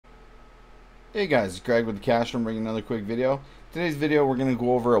Hey guys, it's Greg with the Cash Room bringing another quick video. Today's video we're going to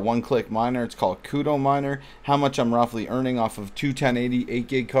go over a one-click miner. It's called Cudominer, how much I'm roughly earning off of two 1080 8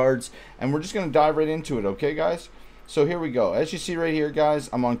 gig cards, and we're just going to dive right into it, okay guys? So here we go. As you see right here guys,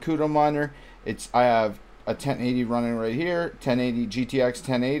 I'm on Cudominer. I have a 1080 running right here, 1080 GTX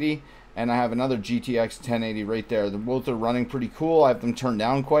 1080, and I have another GTX 1080 right there. Both are running pretty cool. I have them turned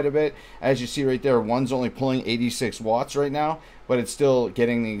down quite a bit. As you see right there, one's only pulling 86 watts right now, but it's still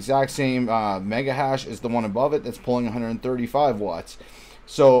getting the exact same mega hash as the one above it that's pulling 135 watts.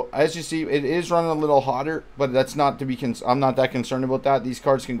 So as you see, it is running a little hotter, but that's not to be I'm not that concerned about that. These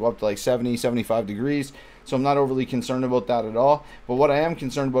cards can go up to like 70, 75 degrees, so I'm not overly concerned about that at all. But what I am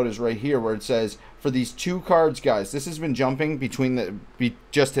concerned about is right here where it says for these two cards, guys, this has been jumping between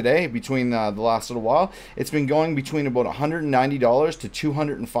just today, between the last little while. It's been going between about $190 to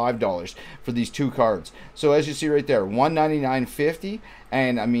 $205 for these two cards. So as you see right there, $199.50.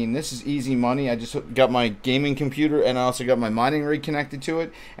 And I mean, this is easy money. I just got my gaming computer and I also got my mining rig connected to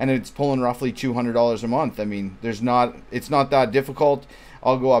it, and it's pulling roughly $200 a month. I mean, it's not that difficult.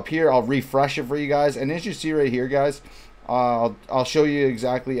 I'll go up here, I'll refresh it for you guys, and as you see right here guys, I'll show you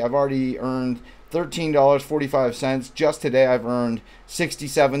exactly. I've already earned $13.45 just today. I've earned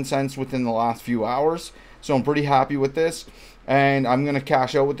 67 cents within the last few hours, so I'm pretty happy with this, and I'm gonna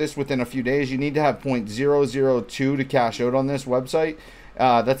cash out with this within a few days. You need to have 0.002 to cash out on this website.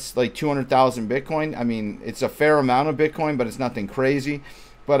 That's like 200,000 Bitcoin. I mean, it's a fair amount of Bitcoin, but it's nothing crazy.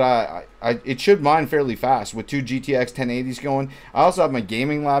 But it should mine fairly fast with two GTX 1080s going. I also have my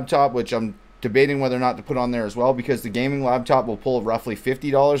gaming laptop, which I'm debating whether or not to put on there as well, because the gaming laptop will pull roughly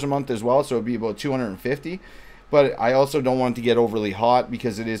 $50 a month as well, so it'd be about $250. But I also don't want it to get overly hot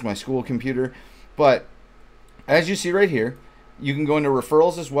because it is my school computer. But as you see right here, you can go into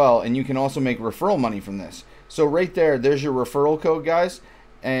referrals as well, and you can also make referral money from this. So right there's your referral code, guys,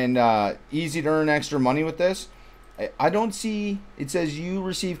 and easy to earn extra money with this. I don't see, it says you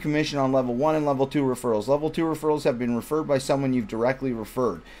receive commission on level 1 and level 2 referrals. Level 2 referrals have been referred by someone you've directly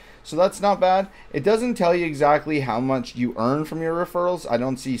referred. So that's not bad. It doesn't tell you exactly how much you earn from your referrals. I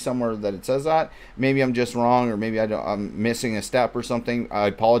don't see somewhere that it says that. Maybe I'm just wrong, or maybe I'm missing a step or something. I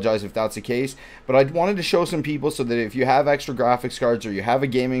apologize if that's the case. But I wanted to show some people so that if you have extra graphics cards or you have a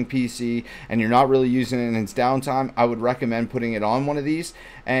gaming PC and you're not really using it in its downtime, I would recommend putting it on one of these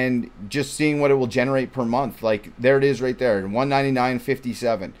and just seeing what it will generate per month. Like there it is right there,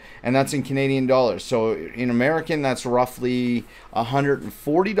 $199.57, and that's in Canadian dollars. So in American, that's roughly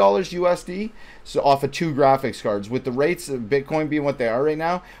 $140 USD. So off of two graphics cards, with the rates of Bitcoin being what they are right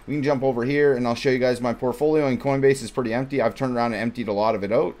now, we can jump over here and I'll show you guys my portfolio. And Coinbase is pretty empty. I've turned around and emptied a lot of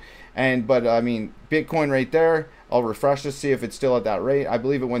it out. But I mean, Bitcoin right there, I'll refresh to see if it's still at that rate. I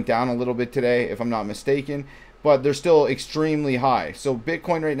believe it went down a little bit today, if I'm not mistaken, but they're still extremely high. So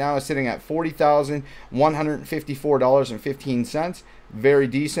Bitcoin right now is sitting at $40,154.15. Very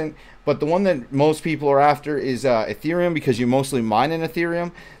decent. But the one that most people are after is Ethereum, because you mostly mine in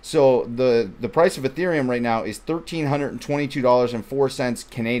Ethereum. So the price of Ethereum right now is $1,322.04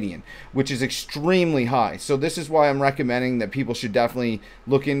 Canadian, which is extremely high. So this is why I'm recommending that people should definitely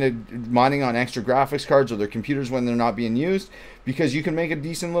look into mining on extra graphics cards or their computers when they're not being used, because you can make a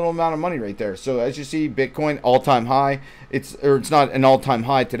decent little amount of money right there. So as you see, Bitcoin all-time high. It's not an all-time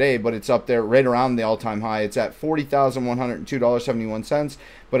high today, but it's up there right around the all-time high. It's at $40,102.71.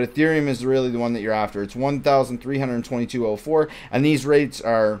 But Ethereum is really the one that you're after. It's $1,322.04, and these rates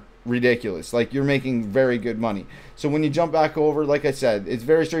are ridiculous. Like, you're making very good money. So when you jump back over, like I said, it's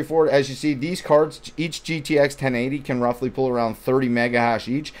very straightforward. As you see, these cards, each GTX 1080 can roughly pull around 30 mega hash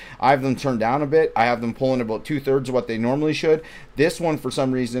each. I have them turned down a bit. I have them pulling about 2/3 of what they normally should. This one, for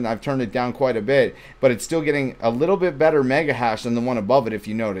some reason, I've turned it down quite a bit, but it's still getting a little bit better mega hash than the one above it, if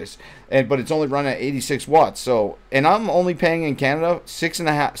you notice. But it's only run at 86 watts. So, and I'm only paying in Canada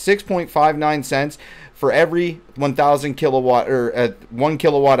 6.59 cents for every 1,000 kilowatt, or 1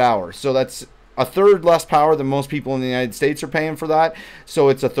 kilowatt hour. So that's a third less power than most people in the United States are paying for that. So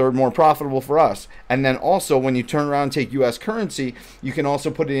it's a third more profitable for us. And then also, when you turn around and take US currency, you can also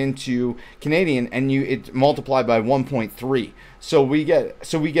put it into Canadian, and it multiply by 1.3. So we get a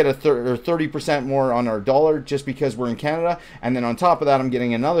 30% more on our dollar just because we're in Canada, and then on top of that, I'm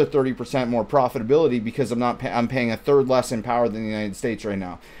getting another 30% more profitability because I'm paying a third less in power than the United States right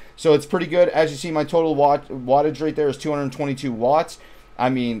now. So it's pretty good. As you see, my total wattage right there is 222 watts. I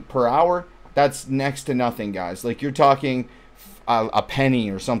mean, per hour, that's next to nothing, guys. Like, you're talking a penny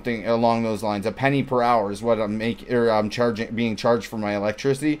or something along those lines. A penny per hour is what I'm being charged for my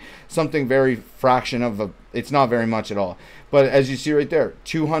electricity. Something very fraction of it's not very much at all. But as you see right there,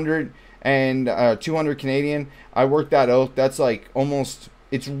 200 Canadian. I worked that out. That's like almost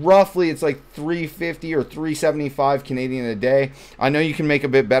It's like 350 or 375 Canadian a day. I know you can make a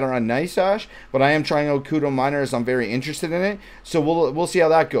bit better on NiceHash, but I am trying out Cudominer as I'm very interested in it. So we'll see how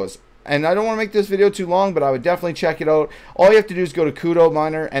that goes. And I don't want to make this video too long, but I would definitely check it out. All you have to do is go to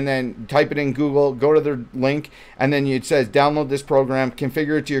Cudominer and then type it in Google, go to their link, and then it says download this program,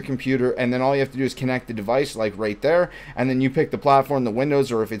 configure it to your computer, and then all you have to do is connect the device like right there, and then you pick the platform, the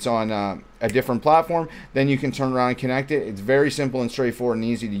Windows, or if it's on a different platform, then you can turn around and connect it. It's very simple and straightforward and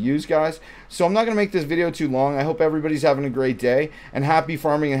easy to use, guys. So I'm not going to make this video too long. I hope everybody's having a great day, and happy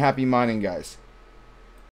farming and happy mining, guys.